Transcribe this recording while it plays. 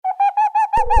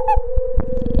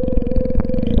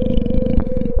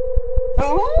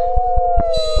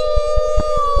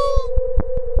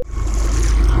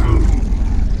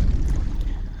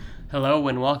Hello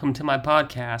and welcome to my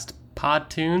podcast.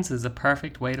 PodTunes is the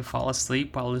perfect way to fall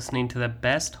asleep while listening to the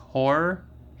best horror,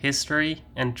 history,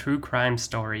 and true crime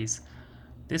stories.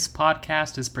 This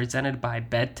podcast is presented by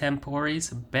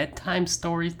Bedtempories, bedtime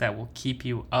stories that will keep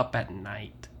you up at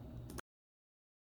night.